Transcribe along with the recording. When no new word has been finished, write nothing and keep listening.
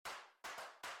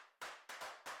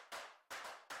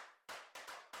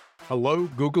Hello,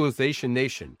 Googlization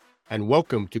Nation, and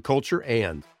welcome to Culture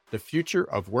and the Future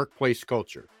of Workplace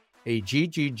Culture, a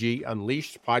GGG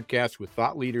Unleashed podcast with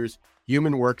thought leaders,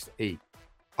 Humanworks8.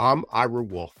 I'm Ira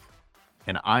Wolf.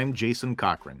 And I'm Jason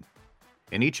Cochran.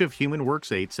 In each of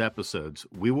Humanworks8's episodes,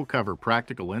 we will cover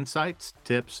practical insights,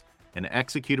 tips, and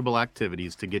executable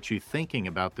activities to get you thinking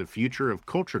about the future of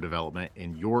culture development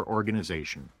in your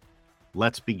organization.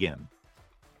 Let's begin.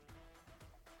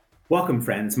 Welcome,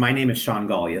 friends. My name is Sean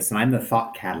Gaulius, and I'm the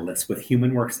Thought Catalyst with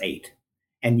Humanworks8.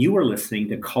 And you are listening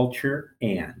to Culture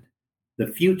and the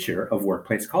Future of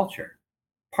Workplace Culture,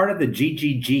 part of the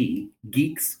GGG,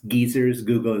 Geeks, Geezers,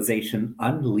 Googlization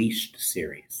Unleashed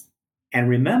series. And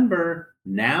remember,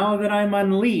 now that I'm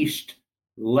unleashed,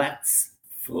 let's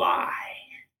fly.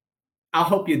 I'll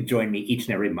hope you join me each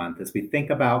and every month as we think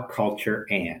about culture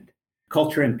and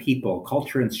people,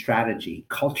 culture and strategy,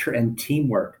 culture and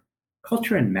teamwork,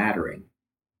 culture and mattering.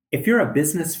 If you're a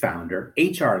business founder,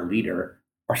 HR leader,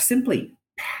 or simply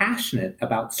passionate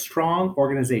about strong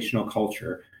organizational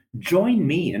culture, join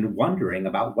me in wondering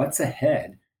about what's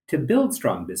ahead to build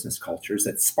strong business cultures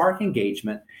that spark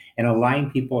engagement and align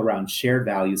people around shared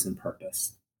values and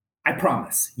purpose. I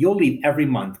promise you'll leave every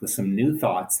month with some new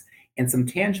thoughts and some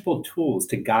tangible tools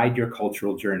to guide your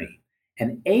cultural journey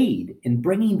and aid in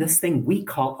bringing this thing we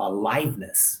call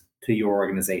aliveness to your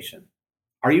organization.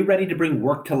 Are you ready to bring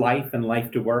work to life and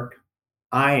life to work?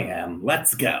 I am.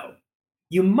 Let's go.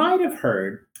 You might have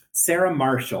heard Sarah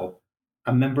Marshall,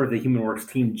 a member of the Humanworks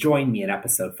team, join me in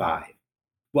episode 5.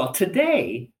 Well,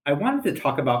 today I wanted to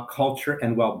talk about culture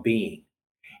and well-being.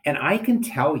 And I can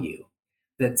tell you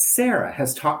that Sarah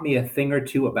has taught me a thing or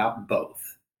two about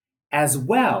both, as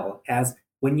well as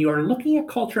when you are looking at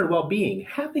culture and well-being,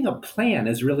 having a plan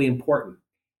is really important.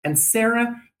 And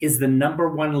Sarah is the number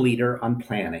one leader on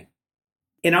planning.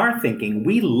 In our thinking,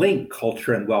 we link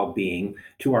culture and well-being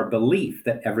to our belief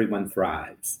that everyone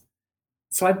thrives.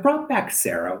 So I brought back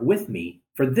Sarah with me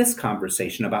for this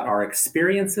conversation about our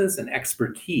experiences and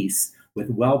expertise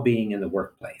with well-being in the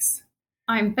workplace.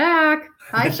 I'm back.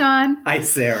 Hi, Sean. Hi,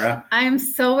 Sarah. I'm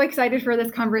so excited for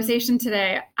this conversation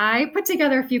today. I put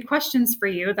together a few questions for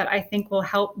you that I think will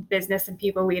help business and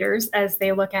people leaders as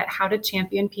they look at how to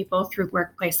champion people through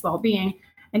workplace well-being.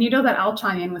 And you know that I'll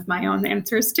chime in with my own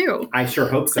answers too. I sure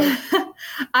hope so.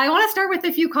 I want to start with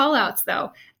a few call outs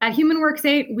though. At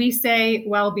Humanworks8, we say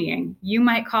well-being. You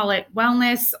might call it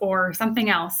wellness or something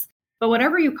else, but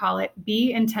whatever you call it,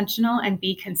 be intentional and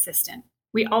be consistent.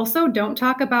 We also don't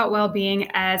talk about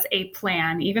well-being as a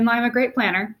plan, even though I'm a great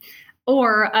planner,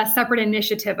 or a separate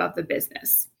initiative of the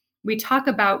business. We talk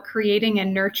about creating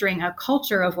and nurturing a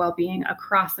culture of well-being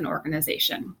across an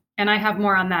organization. And I have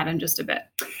more on that in just a bit.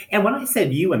 And when I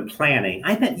said you and planning,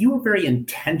 I meant you were very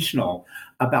intentional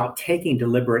about taking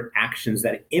deliberate actions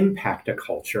that impact a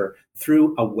culture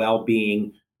through a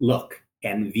well-being look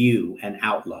and view and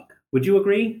outlook. Would you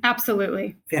agree?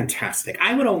 Absolutely. Fantastic.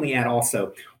 I would only add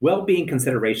also, well-being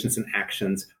considerations and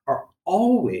actions are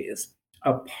always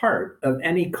a part of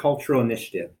any cultural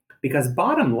initiative because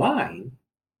bottom line,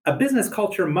 a business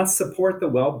culture must support the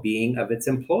well-being of its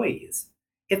employees.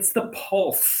 It's the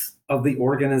pulse of the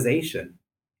organization.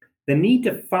 The need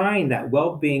to find that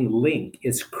well-being link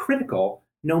is critical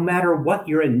no matter what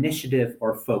your initiative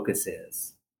or focus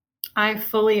is. I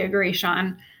fully agree,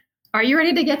 Sean. Are you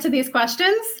ready to get to these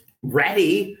questions?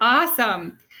 Ready.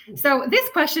 Awesome. So this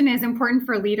question is important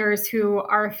for leaders who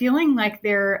are feeling like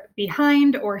they're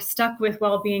behind or stuck with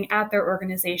well-being at their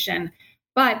organization.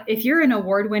 But if you're an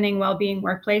award-winning well-being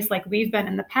workplace like we've been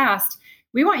in the past,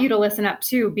 we want you to listen up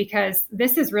too, because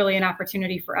this is really an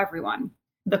opportunity for everyone.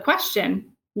 The question,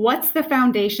 what's the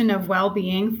foundation of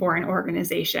well-being for an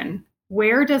organization?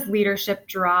 Where does leadership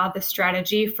draw the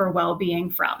strategy for well-being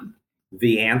from?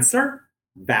 The answer,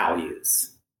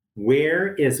 values.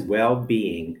 Where is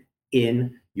well-being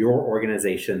in your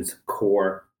organization's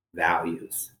core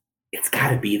values? It's got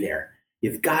to be there.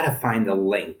 You've got to find the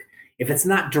link. If it's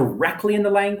not directly in the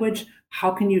language,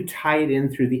 how can you tie it in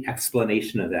through the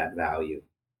explanation of that value?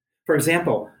 For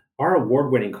example, our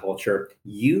award-winning culture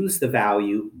use the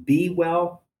value, be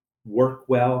well, work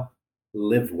well,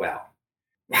 live well.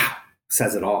 Wow,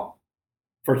 says it all.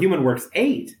 For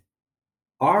Humanworks8,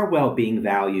 our well-being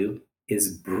value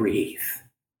is breathe.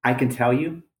 I can tell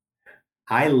you,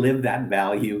 I live that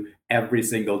value every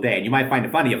single day. And you might find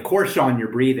it funny, of course, Sean, you're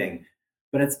breathing,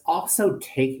 but it's also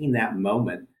taking that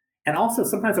moment. And also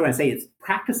sometimes when I say it's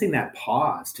practicing that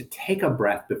pause to take a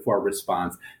breath before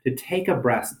response, to take a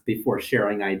breath before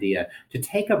sharing idea, to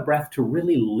take a breath to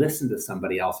really listen to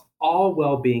somebody else, all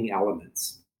well-being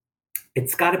elements.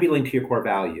 It's got to be linked to your core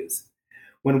values.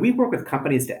 When we work with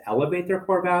companies to elevate their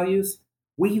core values,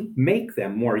 We make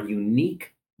them more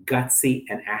unique, gutsy,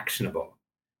 and actionable.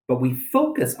 But we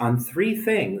focus on three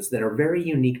things that are very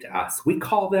unique to us. We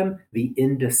call them the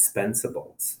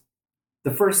indispensables.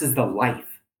 The first is the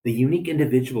life, the unique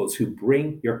individuals who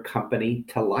bring your company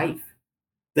to life.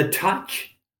 The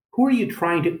touch, who are you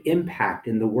trying to impact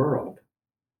in the world?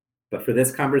 But for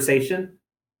this conversation,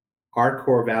 our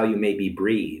core value may be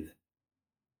breathe,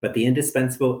 but the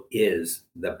indispensable is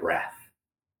the breath.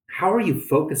 How are you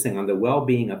focusing on the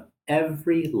well-being of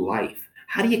every life?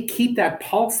 How do you keep that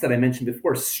pulse that I mentioned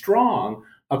before strong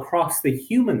across the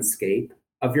humanscape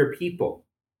of your people?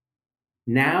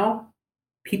 Now,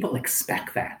 people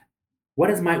expect that. What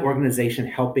is my organization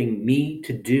helping me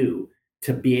to do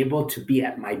to be able to be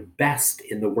at my best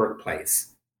in the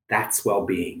workplace? That's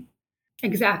well-being.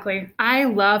 Exactly. I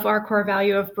love our core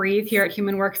value of breathe here at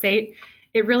Humanworks8.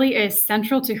 It really is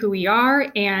central to who we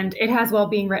are, and it has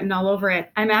well-being written all over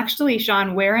it. I'm actually,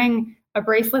 Sean, wearing a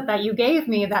bracelet that you gave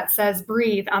me that says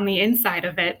breathe on the inside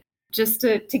of it, just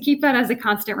to keep that as a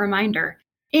constant reminder.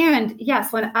 And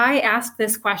yes, when I asked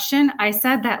this question, I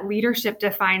said that leadership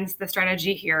defines the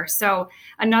strategy here. So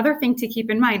another thing to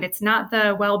keep in mind, it's not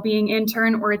the well-being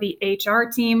intern or the HR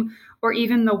team or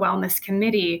even the wellness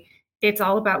committee. It's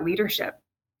all about leadership.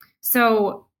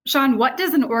 So Sean, what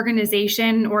does an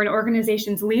organization or an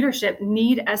organization's leadership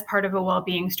need as part of a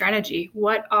well-being strategy?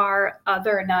 What are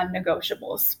other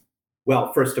non-negotiables?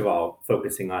 Well, first of all,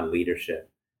 focusing on leadership.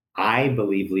 I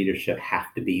believe leadership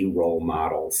have to be role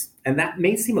models. And that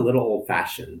may seem a little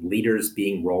old-fashioned, leaders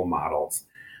being role models.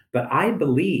 But I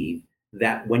believe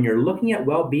that when you're looking at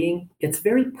well-being, it's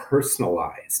very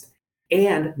personalized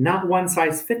and not one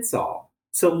size fits all.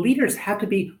 So leaders have to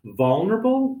be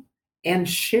vulnerable and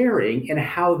sharing in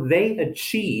how they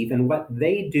achieve and what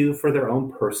they do for their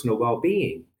own personal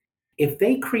well-being. If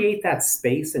they create that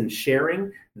space and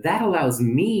sharing, that allows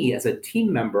me as a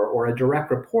team member or a direct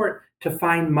report to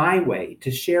find my way, to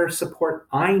share support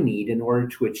I need in order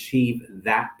to achieve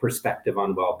that perspective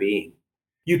on well-being.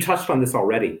 You touched on this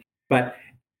already, but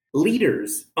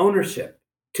leaders, ownership,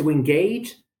 to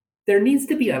engage, there needs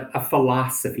to be a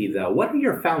philosophy, though. What are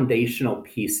your foundational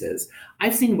pieces?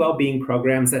 I've seen well-being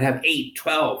programs that have 8,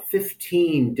 12,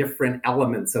 15 different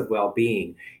elements of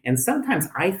well-being. And sometimes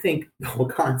I think the whole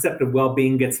concept of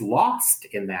well-being gets lost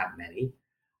in that many.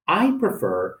 I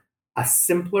prefer a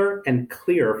simpler and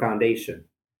clearer foundation.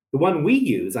 The one we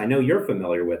use, I know you're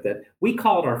familiar with it, we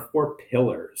call it our 4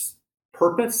 pillars: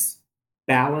 purpose,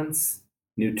 balance,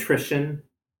 nutrition,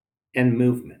 and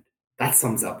movement. That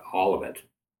sums up all of it.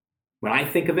 When I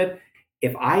think of it,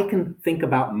 if I can think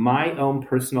about my own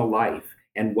personal life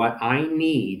and what I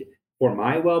need for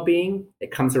my well-being, it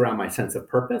comes around my sense of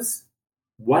purpose.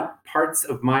 What parts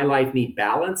of my life need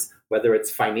balance, whether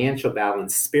it's financial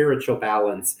balance, spiritual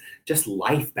balance, just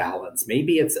life balance.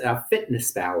 Maybe it's a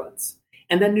fitness balance.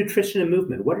 And then nutrition and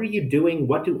movement. What are you doing?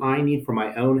 What do I need for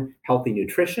my own healthy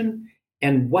nutrition?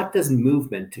 And what does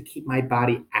movement to keep my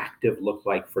body active look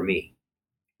like for me?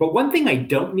 But one thing I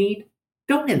don't need,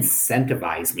 don't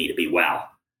incentivize me to be well.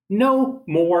 No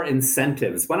more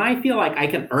incentives. When I feel like I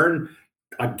can earn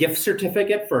a gift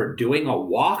certificate for doing a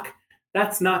walk,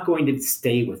 that's not going to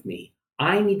stay with me.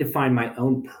 I need to find my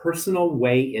own personal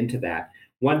way into that.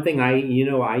 One thing I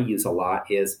use a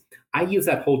lot is I use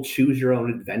that whole choose your own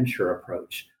adventure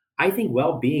approach. I think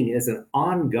well-being is an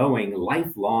ongoing,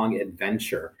 lifelong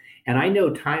adventure. And I know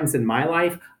times in my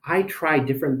life, I try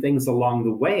different things along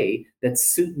the way that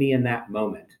suit me in that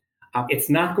moment. It's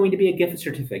not going to be a gift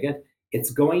certificate.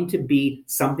 It's going to be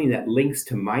something that links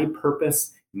to my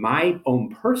purpose, my own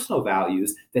personal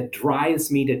values that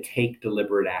drives me to take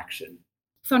deliberate action.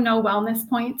 So no wellness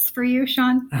points for you,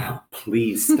 Sean? Oh,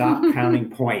 please stop counting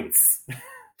points.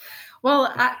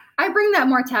 Well, I bring that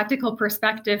more tactical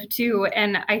perspective too.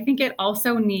 And I think it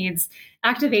also needs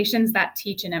activations that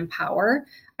teach and empower.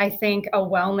 I think a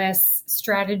wellness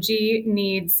strategy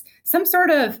needs some sort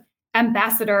of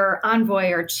ambassador,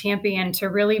 envoy, or champion to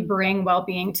really bring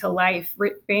well-being to life,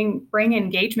 bring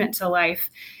engagement to life.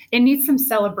 It needs some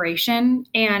celebration.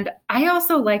 And I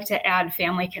also like to add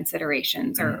family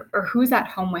considerations or who's at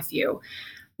home with you.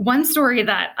 One story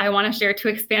that I want to share to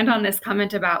expand on this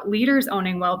comment about leaders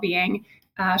owning well-being.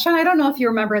 Sean, I don't know if you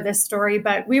remember this story,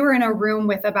 but we were in a room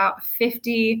with about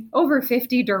over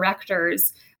 50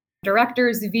 directors,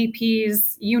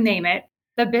 VPs, you name it.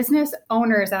 The business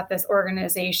owners at this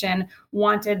organization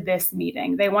wanted this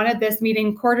meeting. They wanted this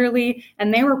meeting quarterly,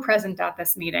 and they were present at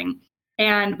this meeting.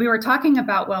 And we were talking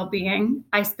about well-being.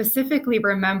 I specifically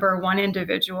remember one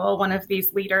individual, one of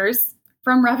these leaders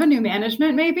from revenue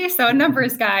management, maybe, so a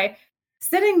numbers guy,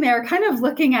 sitting there kind of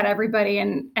looking at everybody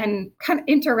and kind of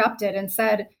interrupted and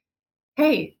said,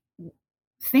 hey,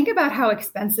 think about how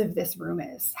expensive this room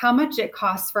is, how much it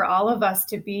costs for all of us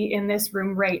to be in this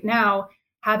room right now,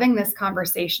 having this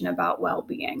conversation about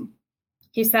well-being.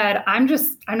 He said, I'm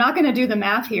not going to do the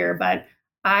math here, but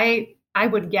I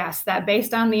would guess that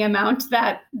based on the amount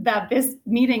that this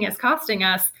meeting is costing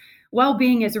us,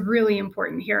 well-being is really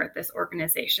important here at this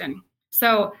organization.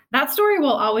 So that story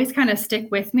will always kind of stick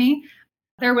with me.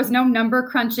 There was no number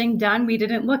crunching done. We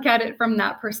didn't look at it from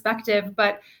that perspective,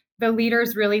 but the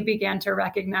leaders really began to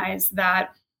recognize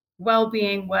that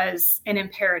well-being was an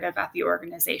imperative at the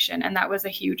organization. And that was a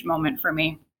huge moment for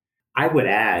me. I would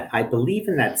add, I believe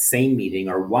in that same meeting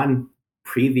or one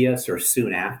previous or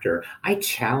soon after, I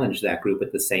challenged that group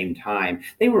at the same time.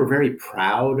 They were very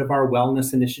proud of our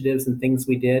wellness initiatives and things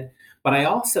we did. But I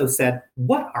also said,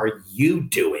 what are you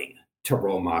doing to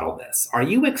role model this? Are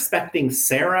you expecting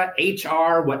Sarah,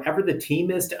 HR, whatever the team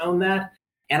is to own that?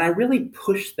 And I really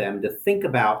pushed them to think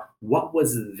about what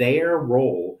was their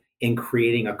role in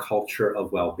creating a culture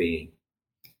of well-being.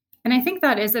 And I think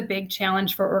that is a big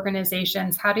challenge for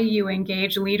organizations. How do you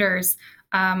engage leaders?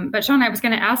 But Sean, I was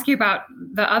going to ask you about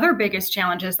the other biggest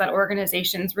challenges that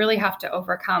organizations really have to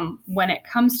overcome when it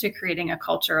comes to creating a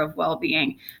culture of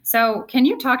well-being. So can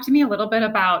you talk to me a little bit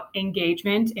about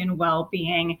engagement in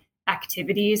well-being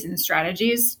activities and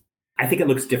strategies? I think it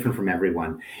looks different from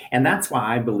everyone. And that's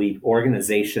why I believe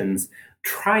organizations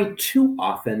try too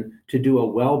often to do a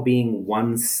well-being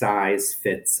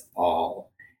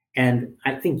one-size-fits-all. And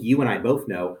I think you and I both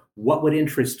know what would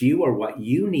interest you or what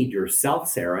you need yourself,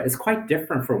 Sarah, is quite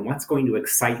different from what's going to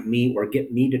excite me or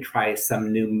get me to try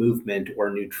some new movement or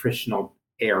nutritional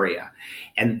area.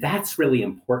 And that's really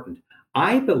important.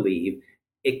 I believe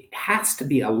it has to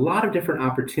be a lot of different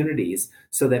opportunities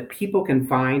so that people can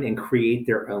find and create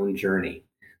their own journey.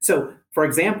 So, for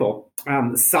example,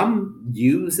 some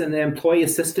use an employee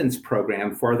assistance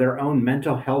program for their own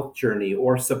mental health journey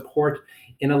or support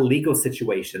in a legal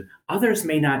situation. Others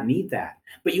may not need that,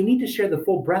 but you need to share the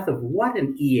full breadth of what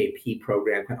an EAP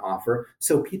program can offer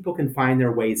so people can find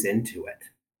their ways into it.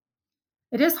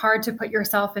 It is hard to put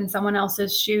yourself in someone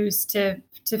else's shoes to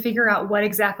figure out what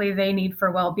exactly they need for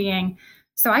well-being.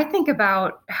 So I think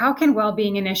about how can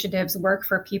well-being initiatives work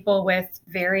for people with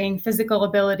varying physical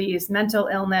abilities, mental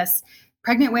illness,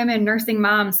 pregnant women, nursing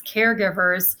moms,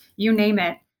 caregivers, you name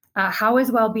it. How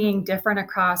is well-being different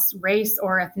across race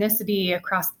or ethnicity,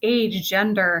 across age,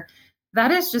 gender?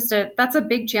 That's a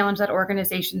big challenge that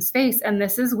organizations face. And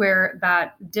this is where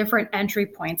that different entry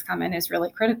points come in is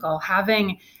really critical.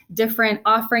 Having different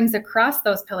offerings across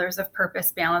those pillars of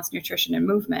purpose, balance, nutrition, and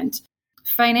movement.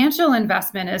 Financial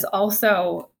investment is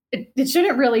also, it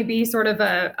shouldn't really be sort of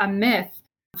a myth.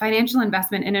 Financial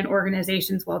investment in an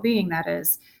organization's well-being, that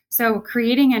is. So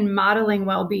creating and modeling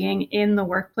well-being in the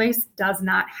workplace does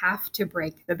not have to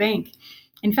break the bank.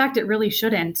 In fact, it really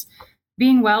shouldn't.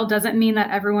 Being well doesn't mean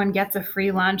that everyone gets a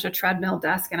free lunch, a treadmill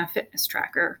desk, and a fitness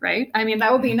tracker, right? I mean,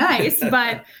 that would be nice,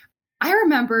 but I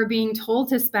remember being told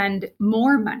to spend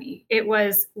more money. It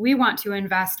was, we want to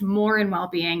invest more in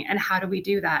well-being, and how do we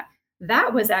do that?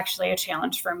 That was actually a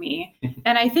challenge for me.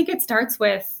 And I think it starts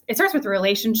with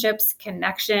relationships,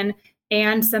 connection,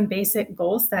 and some basic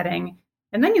goal setting.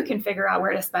 And then you can figure out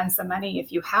where to spend some money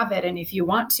if you have it and if you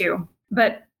want to.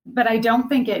 But I don't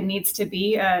think it needs to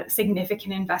be a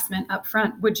significant investment up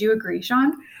front. Would you agree,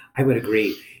 Sean? I would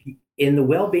agree. In the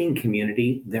well-being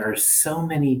community, there are so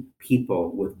many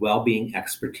people with well-being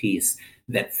expertise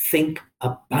that think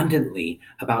abundantly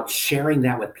about sharing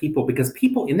that with people because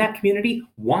people in that community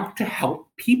want to help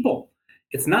people.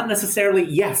 It's not necessarily,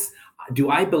 yes, do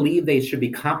I believe they should be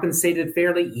compensated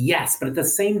fairly? Yes, but at the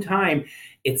same time,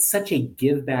 it's such a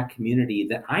give back community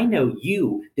that I know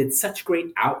you did such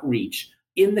great outreach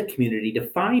in the community to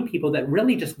find people that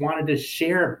really just wanted to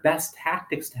share best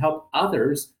tactics to help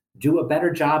others do a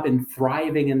better job in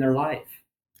thriving in their life.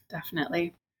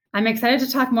 Definitely. I'm excited to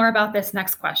talk more about this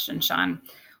next question, Sean.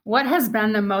 What has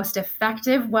been the most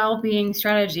effective well-being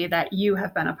strategy that you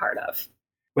have been a part of?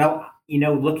 Well,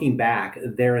 looking back,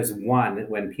 there is one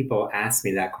when people ask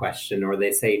me that question or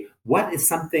they say, what is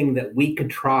something that we could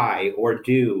try or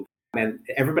do? And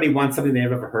everybody wants something they've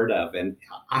never heard of. And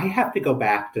I have to go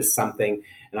back to something,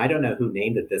 and I don't know who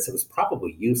named it this. It was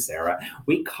probably you, Sarah.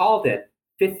 We called it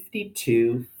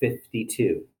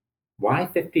 52-52. Why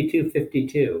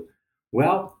 52-52?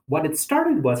 Well, what it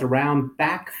started was around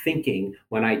back thinking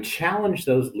when I challenged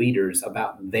those leaders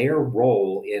about their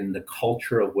role in the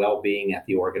culture of well-being at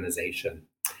the organization.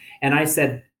 And I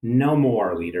said, no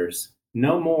more, leaders.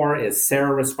 No more is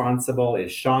Sarah responsible,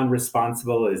 is Sean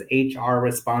responsible, is HR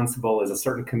responsible, is a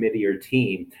certain committee or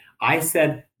team. I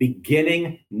said,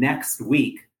 beginning next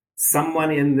week,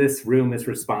 Someone in this room is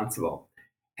responsible.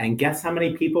 And guess how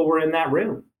many people were in that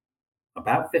room?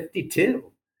 About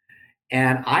 52.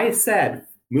 And I said,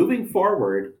 moving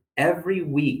forward, every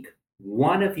week,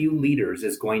 one of you leaders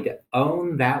is going to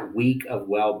own that week of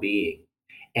well-being.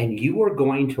 And you are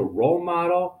going to role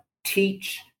model,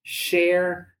 teach,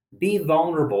 share, be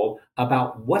vulnerable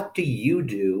about what do you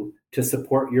do to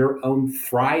support your own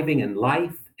thriving in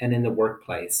life and in the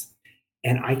workplace.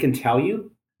 And I can tell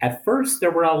you, at first,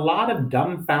 there were a lot of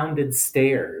dumbfounded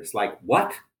stares, like,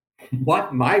 what?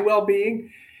 What, my well-being?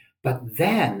 But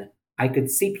then I could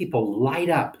see people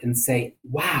light up and say,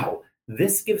 wow,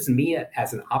 this gives me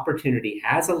as an opportunity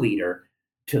as a leader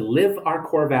to live our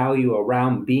core value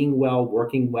around being well,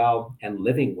 working well, and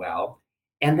living well,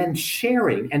 and then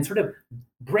sharing and sort of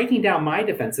breaking down my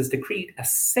defenses to create a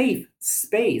safe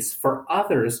space for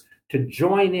others to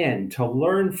join in, to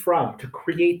learn from, to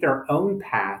create their own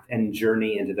path and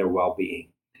journey into their well-being.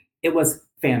 It was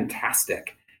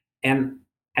fantastic. And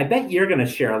I bet you're going to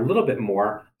share a little bit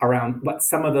more around what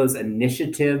some of those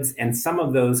initiatives and some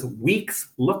of those weeks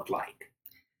looked like.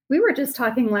 We were just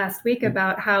talking last week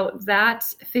about how that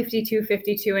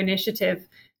 5252 initiative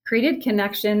created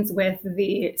connections with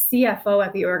the CFO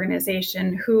at the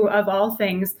organization, who, of all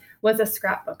things, was a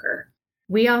scrapbooker.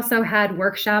 We also had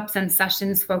workshops and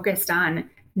sessions focused on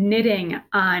knitting,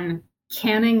 on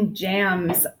canning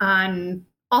jams, on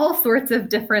all sorts of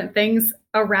different things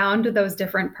around those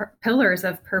different pillars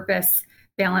of purpose,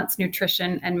 balance,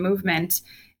 nutrition, and movement.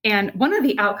 And one of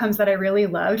the outcomes that I really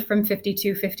loved from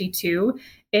 5252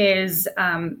 is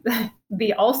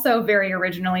the also very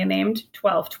originally named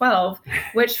 1212,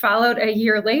 which followed a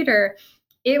year later.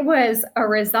 It was a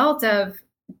result of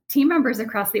team members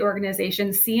across the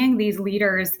organization seeing these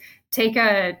leaders take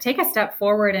a step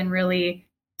forward and really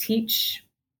teach,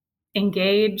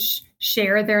 engage,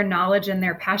 share their knowledge and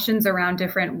their passions around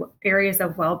different areas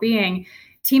of well-being.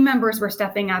 Team members were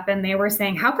stepping up and they were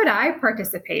saying, how could I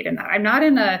participate in that? I'm not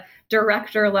in a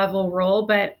director level role,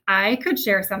 but I could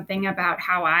share something about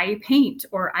how I paint,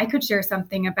 or I could share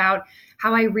something about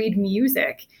how I read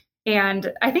music.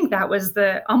 And I think that was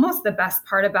almost the best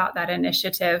part about that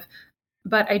initiative.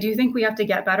 But I do think we have to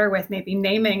get better with maybe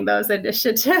naming those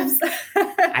initiatives.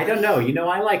 I don't know.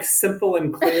 I like simple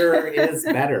and clear is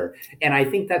better. And I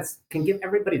think that can give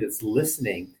everybody that's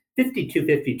listening,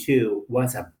 5252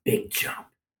 was a big jump.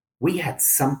 We had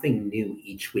something new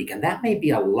each week, and that may be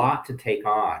a lot to take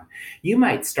on. You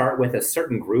might start with a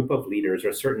certain group of leaders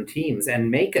or certain teams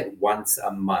and make it once a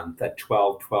month, a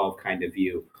 12-12 kind of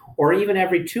view, or even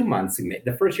every 2 months.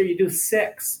 The first year you do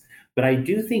 6. But I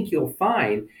do think you'll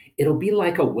find it'll be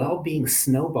like a well-being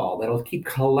snowball that'll keep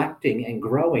collecting and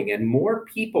growing, and more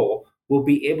people will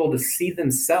be able to see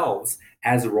themselves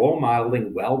as role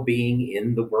modeling well-being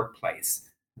in the workplace.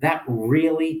 That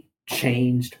really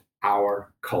changed our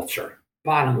culture.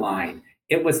 Bottom line,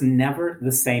 it was never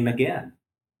the same again.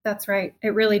 That's right. It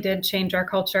really did change our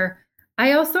culture.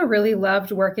 I also really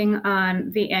loved working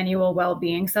on the annual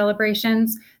well-being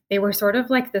celebrations. They were sort of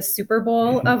like the Super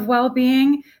Bowl of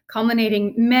well-being,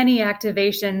 culminating many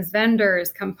activations,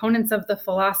 vendors, components of the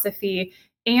philosophy,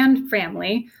 and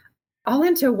family, all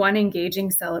into one engaging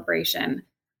celebration.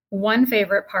 One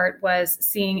favorite part was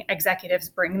seeing executives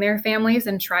bring their families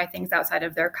and try things outside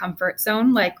of their comfort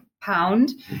zone, like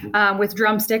pound with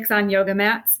drumsticks on yoga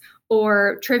mats,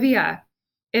 or trivia.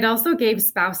 It also gave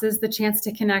spouses the chance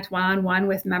to connect one-on-one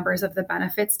with members of the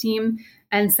benefits team.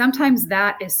 And sometimes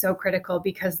that is so critical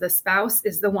because the spouse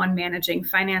is the one managing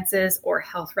finances or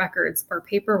health records or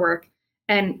paperwork.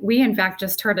 And we, in fact,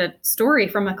 just heard a story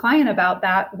from a client about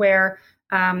that, where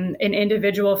an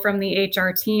individual from the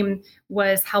HR team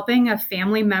was helping a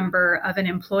family member of an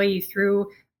employee through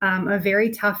a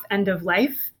very tough end of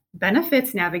life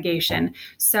benefits navigation.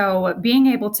 So being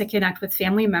able to connect with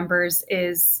family members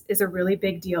is a really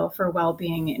big deal for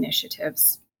well-being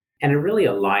initiatives. And it really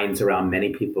aligns around many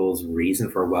people's reason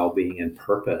for well-being and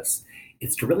purpose.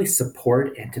 It's to really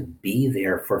support and to be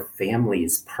there for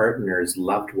families, partners,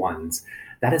 loved ones.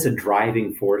 That is a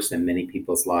driving force in many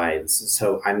people's lives.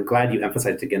 So I'm glad you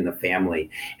emphasized again the family,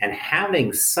 and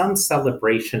having some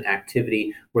celebration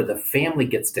activity where the family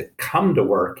gets to come to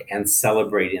work and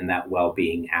celebrate in that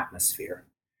well-being atmosphere.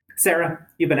 Sarah,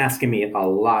 you've been asking me a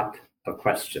lot of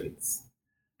questions.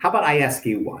 How about I ask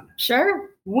you one? Sure.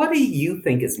 What do you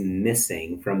think is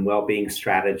missing from well-being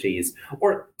strategies,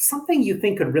 or something you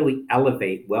think could really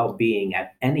elevate well-being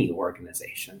at any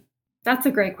organization? That's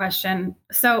a great question.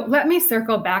 So let me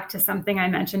circle back to something I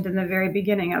mentioned in the very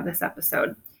beginning of this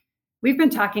episode. We've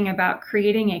been talking about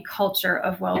creating a culture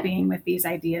of well-being with these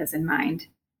ideas in mind.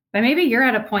 But maybe you're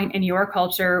at a point in your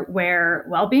culture where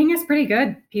well-being is pretty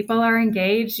good. People are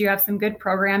engaged. You have some good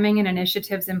programming and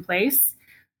initiatives in place.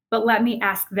 But let me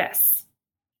ask this.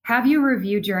 Have you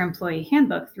reviewed your employee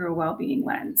handbook through a well-being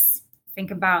lens?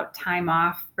 Think about time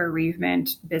off,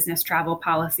 bereavement, business travel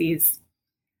policies.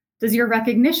 Does your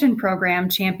recognition program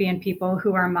champion people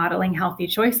who are modeling healthy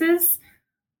choices?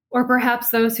 Or perhaps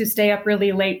those who stay up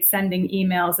really late sending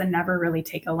emails and never really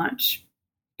take a lunch?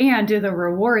 And do the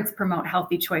rewards promote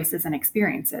healthy choices and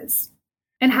experiences?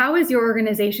 And how is your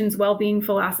organization's well-being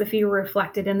philosophy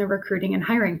reflected in the recruiting and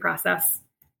hiring process?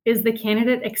 Is the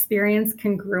candidate experience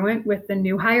congruent with the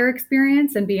new hire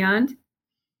experience and beyond?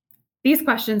 These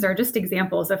questions are just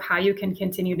examples of how you can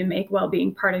continue to make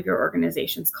well-being part of your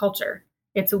organization's culture.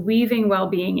 It's weaving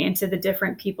well-being into the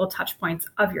different people touchpoints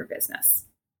of your business.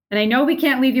 And I know we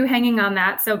can't leave you hanging on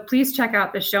that, so please check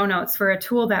out the show notes for a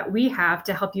tool that we have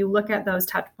to help you look at those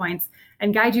touch points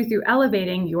and guide you through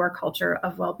elevating your culture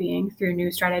of well-being through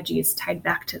new strategies tied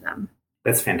back to them.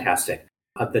 That's fantastic.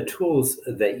 The tools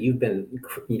that you've been,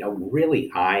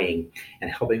 really eyeing and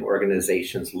helping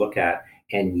organizations look at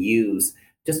and use,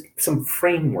 just some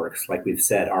frameworks, like we've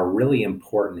said, are really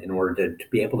important in order to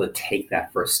be able to take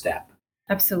that first step.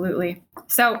 Absolutely.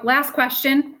 So last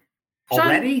question.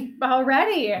 Already? Sean,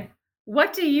 already.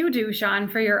 What do you do, Sean,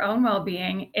 for your own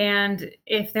well-being? And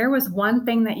if there was one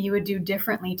thing that you would do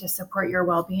differently to support your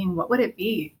well-being, what would it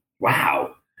be?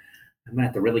 Wow. I'm going to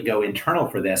have to really go internal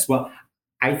for this. Well,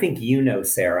 I think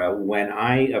Sarah, when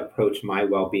I approach my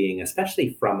well-being,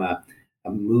 especially from a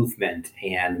movement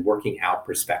and working out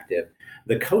perspective,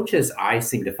 the coaches I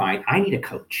seem to find, I need a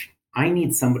coach. I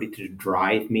need somebody to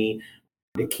drive me,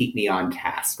 to keep me on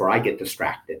task, or I get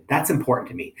distracted. That's important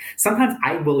to me. Sometimes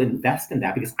I will invest in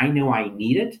that because I know I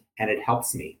need it and it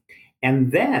helps me.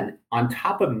 And then on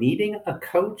top of needing a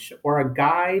coach or a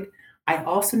guide, I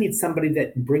also need somebody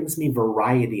that brings me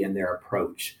variety in their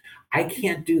approach. I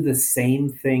can't do the same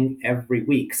thing every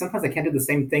week. Sometimes I can't do the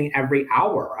same thing every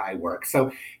hour I work.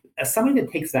 So as somebody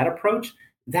that takes that approach,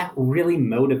 that really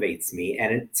motivates me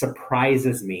and it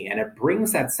surprises me and it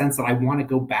brings that sense that I want to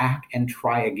go back and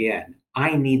try again.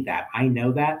 I need that. I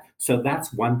know that. So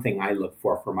that's one thing I look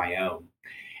for my own.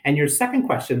 And your second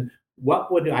question,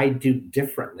 what would I do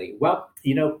differently? Well,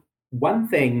 one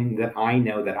thing that I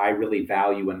know that I really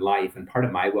value in life and part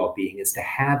of my well-being is to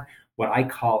have what I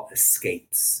call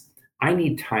escapes. I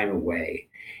need time away.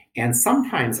 And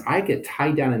sometimes I get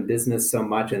tied down in business so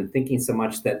much and thinking so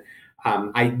much that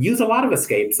I use a lot of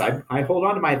escapes. I hold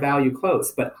on to my value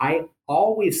close, but I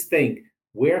always think,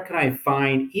 where can I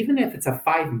find, even if it's a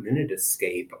 5-minute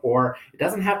escape, or it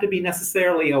doesn't have to be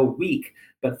necessarily a week,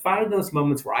 but find those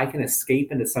moments where I can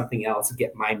escape into something else,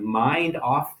 get my mind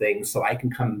off things so I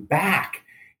can come back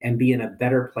and be in a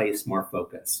better place, more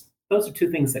focused. Those are two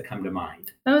things that come to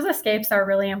mind. Those escapes are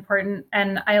really important.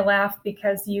 And I laugh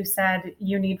because you said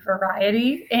you need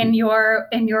variety in your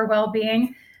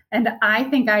well-being. And I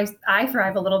think I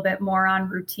thrive a little bit more on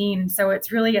routine. So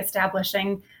it's really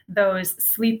establishing those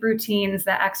sleep routines,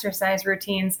 the exercise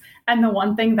routines. And the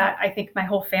one thing that I think my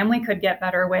whole family could get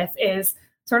better with is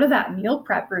sort of that meal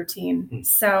prep routine. Mm.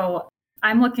 So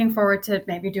I'm looking forward to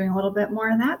maybe doing a little bit more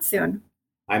of that soon.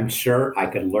 I'm sure I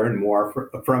could learn more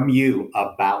from you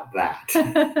about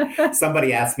that.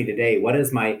 Somebody asked me today, what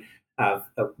is my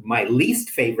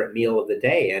least favorite meal of the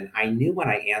day? And I knew when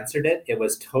I answered it, it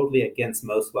was totally against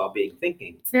most well-being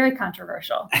thinking. It's very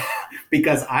controversial.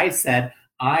 Because I said,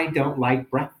 I don't like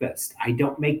breakfast. I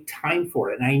don't make time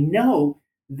for it. And I know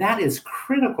that is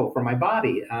critical for my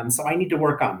body. So I need to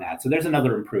work on that. So there's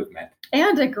another improvement.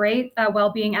 And a great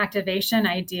well-being activation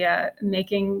idea,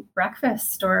 making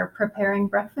breakfast or preparing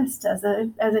breakfast as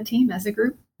a team, as a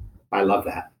group. I love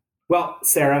that. Well,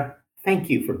 Sarah, thank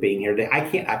you for being here today.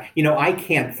 I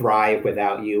can't thrive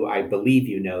without you. I believe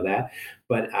you know that.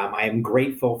 But I am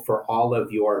grateful for all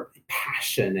of your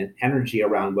passion and energy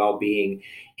around well-being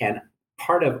and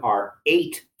part of our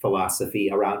 8 philosophy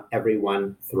around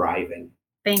everyone thriving.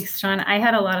 Thanks, Sean. I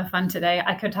had a lot of fun today.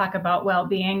 I could talk about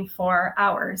well-being for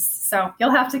hours. So you'll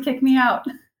have to kick me out.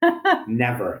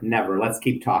 Never. Let's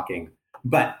keep talking.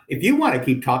 But if you want to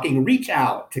keep talking, reach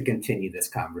out to continue this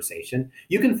conversation.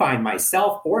 You can find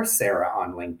myself or Sarah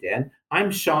on LinkedIn.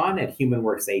 I'm Sean at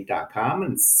Humanworks8.com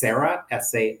and Sarah,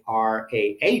 Sarah,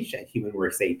 at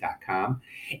Humanworks8.com.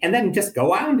 And then just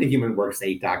go on to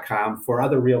Humanworks8.com for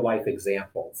other real-life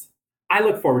examples. I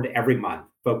look forward to every month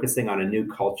focusing on a new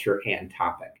culture and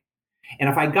topic. And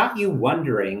if I got you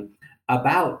wondering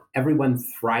about everyone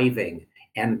thriving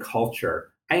and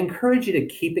culture, I encourage you to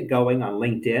keep it going on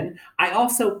LinkedIn. I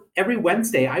also, every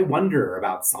Wednesday, I wonder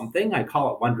about something. I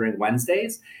call it Wondering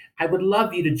Wednesdays. I would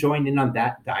love you to join in on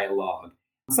that dialogue.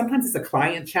 Sometimes it's a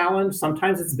client challenge.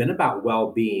 Sometimes it's been about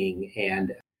well-being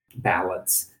and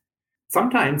balance.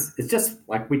 Sometimes it's just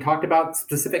like we talked about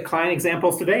specific client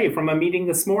examples today from a meeting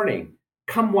this morning.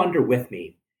 Come wonder with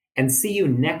me, and see you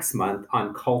next month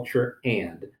on Culture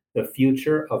and the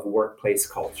Future of Workplace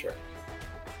Culture.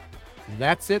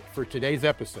 That's it for today's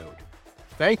episode.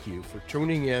 Thank you for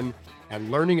tuning in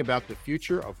and learning about the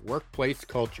future of workplace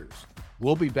cultures.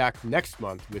 We'll be back next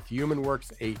month with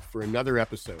Humanworks8 for another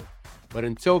episode. But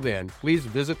until then, please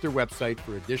visit their website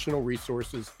for additional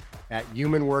resources at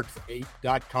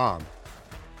humanworks8.com.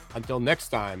 Until next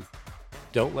time,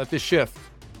 don't let the shift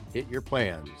hit your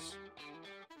plans.